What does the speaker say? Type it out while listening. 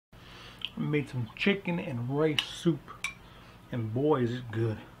Made some chicken and rice soup, and boy is it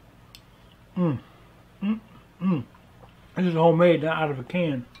good. This is homemade, not out of a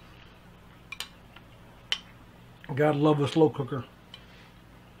can. Gotta love a slow cooker.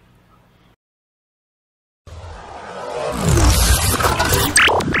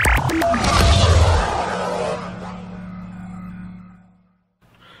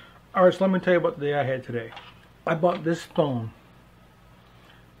 Alright, so let me tell you about the day I had today. I bought this phone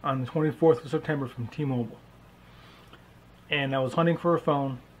on the 24th of September from T-Mobile. And I was hunting for a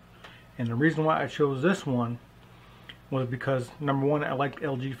phone, and the reason why I chose this one was because, number one, I liked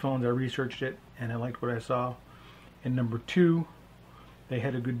LG phones. I researched it and I liked what I saw. And number two, they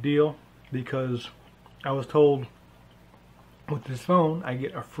had a good deal because I was told with this phone I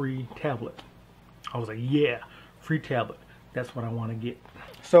get a free tablet. I was like, yeah, free tablet. That's what I want to get.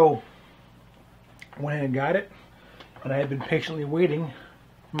 So I went ahead and got it, and I had been patiently waiting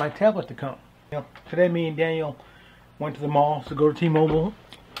for my tablet to come. Today me and Daniel went to the mall to go to T-Mobile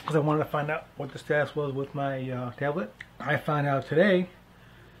because I wanted to find out what the status was with my tablet. I found out today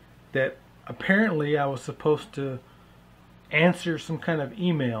that apparently I was supposed to answer some kind of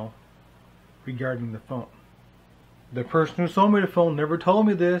email regarding the phone. The person who sold me the phone never told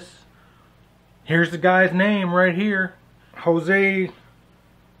me this. Here's the guy's name right here. Jose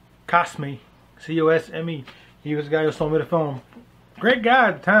Cosme. C-O-S-M-E. He was the guy who sold me the phone. Great guy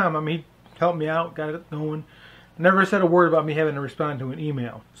at the time. I mean, he helped me out, got it going. Never said a word about me having to respond to an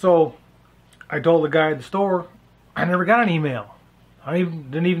email. So I told the guy at the store, I never got an email. I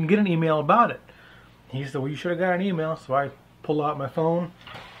didn't even get an email about it. He said, well, you should have got an email. So I pulled out my phone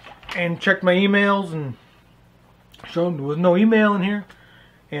and checked my emails and showed him there was no email in here.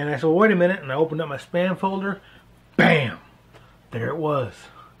 And I said, well, wait a minute. And I opened up my spam folder. Bam! There it was.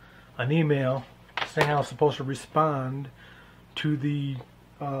 An email saying I was supposed to respond to the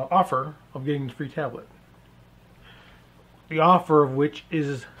offer of getting the free tablet. The offer of which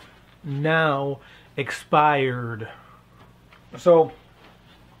is now expired. So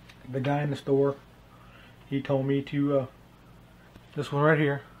the guy in the store, he told me to this one right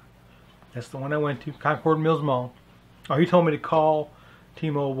here, that's the one I went to, Concord Mills Mall. Oh, he told me to call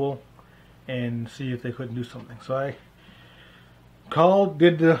T-Mobile and see if they couldn't do something. So I called,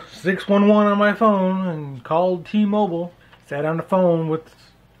 did the 611 on my phone and called T-Mobile, sat on the phone with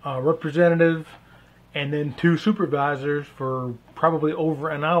a representative and then two supervisors for probably over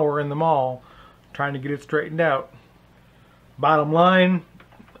an hour in the mall trying to get it straightened out. Bottom line,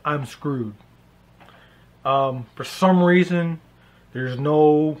 I'm screwed. For some reason, there's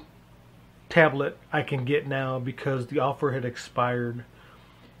no tablet I can get now because the offer had expired.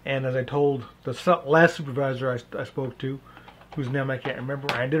 And as I told the last supervisor I spoke to, whose name I can't remember,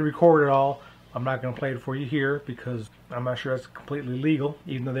 I did record it all. I'm not going to play it for you here because I'm not sure that's completely legal,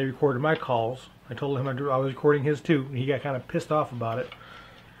 even though they recorded my calls. I told him I was recording his too, and he got kind of pissed off about it.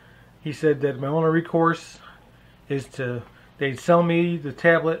 He said that my only recourse is they'd sell me the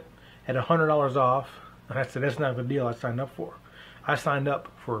tablet at $100 off, and I said that's not the deal I signed up for. I signed up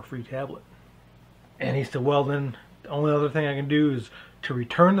for a free tablet. And he said, well then, the only other thing I can do is to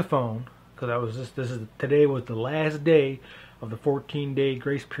return the phone, because today was the last day of the 14-day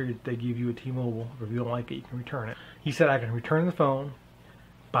grace period that they give you at T-Mobile. If you don't like it, you can return it. He said I can return the phone,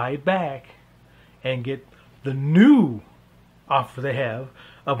 buy it back, and get the new offer they have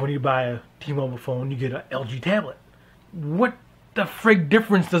of when you buy a T-Mobile phone, you get an LG tablet. What the frig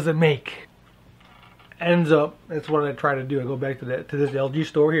difference does it make? Ends up, that's what I try to do. I go back to this LG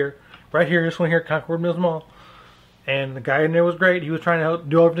store here, right here, this one here, Concord Mills Mall. And the guy in there was great. He was trying to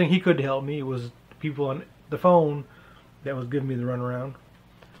do everything he could to help me. It was people on the phone that was giving me the runaround.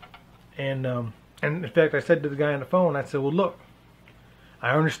 And in fact, I said to the guy on the phone, I said, well, look,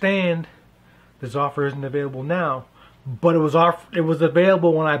 I understand this offer isn't available now, but it was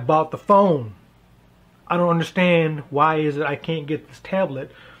available when I bought the phone. I don't understand why is it I can't get this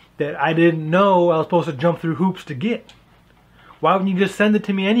tablet that I didn't know I was supposed to jump through hoops to get. Why wouldn't you just send it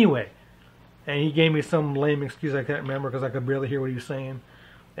to me anyway? And he gave me some lame excuse I can't remember because I could barely hear what he was saying.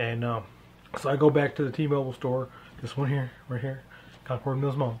 And so I go back to the T-Mobile store, this one here, right here, Concord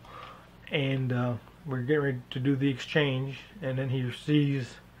Mills Mall. And we're getting ready to do the exchange. And then he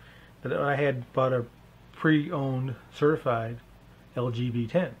sees that I had bought a pre-owned certified LG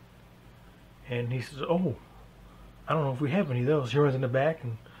V10. And he says, oh, I don't know if we have any of those. He runs in the back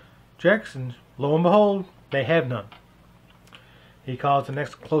and checks, and lo and behold, they have none. He calls the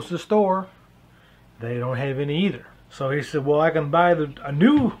next closest store. They don't have any either. So he said, well, I can buy a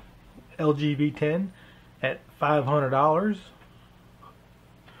new LG V10 at $500.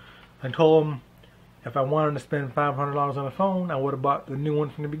 I told him, If I wanted to spend $500 on a phone, I would have bought the new one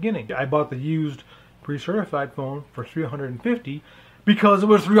from the beginning. I bought the used pre-certified phone for $350 because it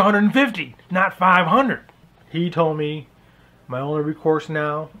was $350, not $500. He told me my only recourse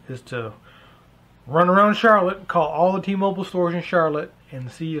now is to run around Charlotte, call all the T-Mobile stores in Charlotte,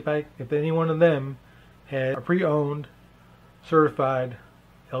 and see if any one of them had a pre-owned, certified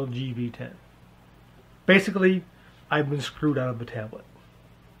LG V10. Basically, I've been screwed out of the tablet.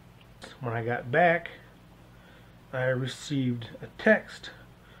 When I got back, I received a text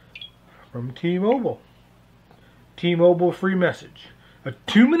from T-Mobile. T-Mobile free message. A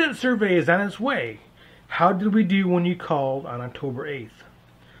 2-minute survey is on its way. How did we do when you called on October 8th?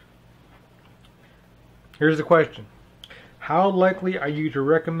 Here's the question. How likely are you to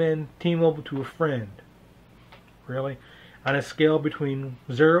recommend T-Mobile to a friend? Really? On a scale between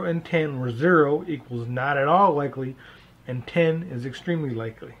 0 and 10, where 0 equals not at all likely and 10 is extremely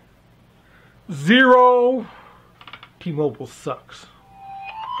likely. 0! T-Mobile sucks.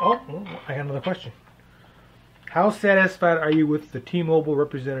 Oh, I got another question. How satisfied are you with the T-Mobile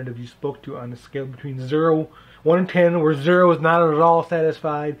representative you spoke to on a scale between 1 and 10, where 0 is not at all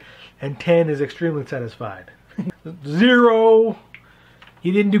satisfied and 10 is extremely satisfied? 0!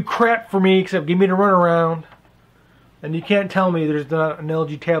 He didn't do crap for me except give me the runaround. And you can't tell me there's not an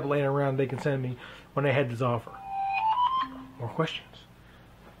LG tablet laying around they can send me when I had this offer. More questions.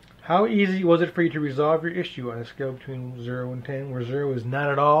 How easy was it for you to resolve your issue on a scale between 0 and 10, where 0 is not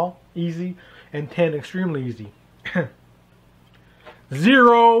at all easy and 10 extremely easy?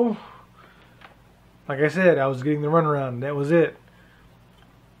 0! Like I said, I was getting the runaround. That was it.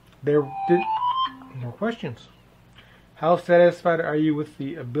 More questions. How satisfied are you with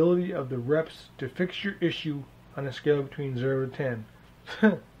the ability of the reps to fix your issue on a scale between 0 to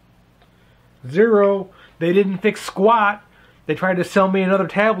 10? 0. They didn't fix squat. They tried to sell me another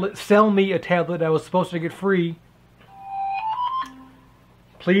tablet. Sell me a tablet I was supposed to get free.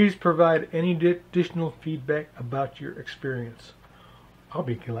 Please provide any additional feedback about your experience. I'll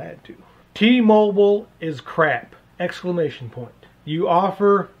be glad to. T-Mobile is crap! Exclamation point. You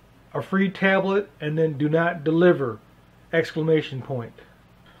offer a free tablet and then do not deliver! Exclamation point.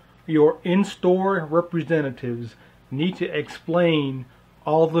 Your in-store representatives need to explain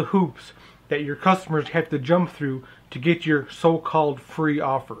all the hoops that your customers have to jump through to get your so-called free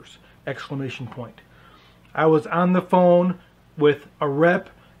offers! Exclamation point. I was on the phone with a rep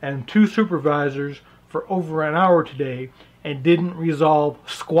and 2 supervisors for over an hour today and didn't resolve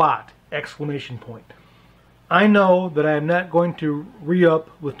squat! Exclamation point. I know that I am not going to re-up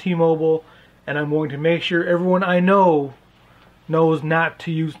with T-Mobile, and I'm going to make sure everyone I know knows not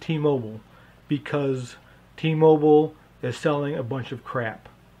to use T-Mobile, because T-Mobile is selling a bunch of crap!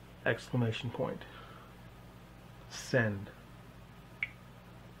 Exclamation point. Send.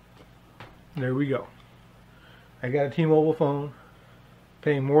 There we go. I got a T-Mobile phone,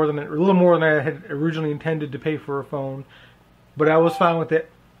 paying a little more than I had originally intended to pay for a phone, but I was fine with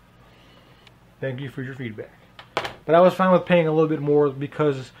it. Thank you for your feedback. But I was fine with paying a little bit more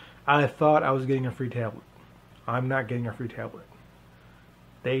because I thought I was getting a free tablet. I'm not getting a free tablet.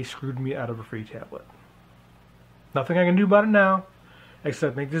 They screwed me out of a free tablet. Nothing I can do about it now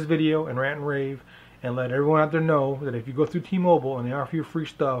except make this video and rant and rave and let everyone out there know that if you go through T-Mobile and they offer you free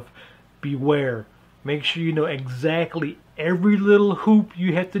stuff, beware. Make sure you know exactly every little hoop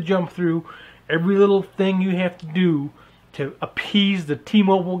you have to jump through, every little thing you have to do to appease the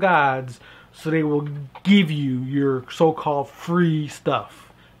T-Mobile gods so they will give you your so-called free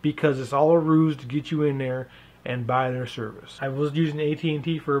stuff, because it's all a ruse to get you in there and buy their service. I was using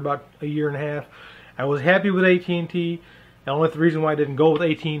AT&T for about a year and a half. I was happy with AT&T. The only reason why I didn't go with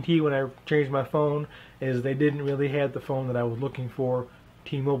AT&T when I changed my phone is they didn't really have the phone that I was looking for.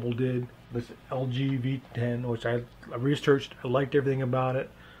 T-Mobile did. This LG V10, which I researched. I liked everything about it.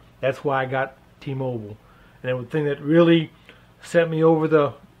 That's why I got T-Mobile. And the thing that really set me over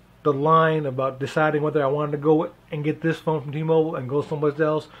the line about deciding whether I wanted to go and get this phone from T-Mobile and go someplace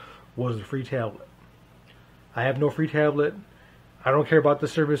else was the free tablet. I have no free tablet. I don't care about the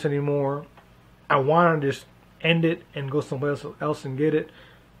service anymore. I want to just end it and go someplace else and get it.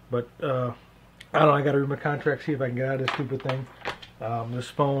 But I don't know, I got to read my contract, see if I can get out of this stupid thing. This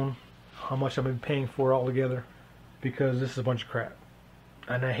phone, how much I've been paying for it altogether, because this is a bunch of crap.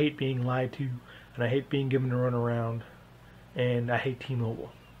 And I hate being lied to, and I hate being given a runaround, and I hate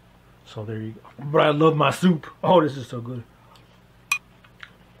T-Mobile. So there you go. But I love my soup. Oh, this is so good.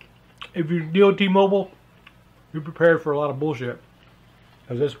 If you deal with T-Mobile, be prepared for a lot of bullshit.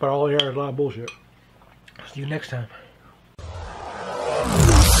 Because that's about all they are, is a lot of bullshit. See you next time.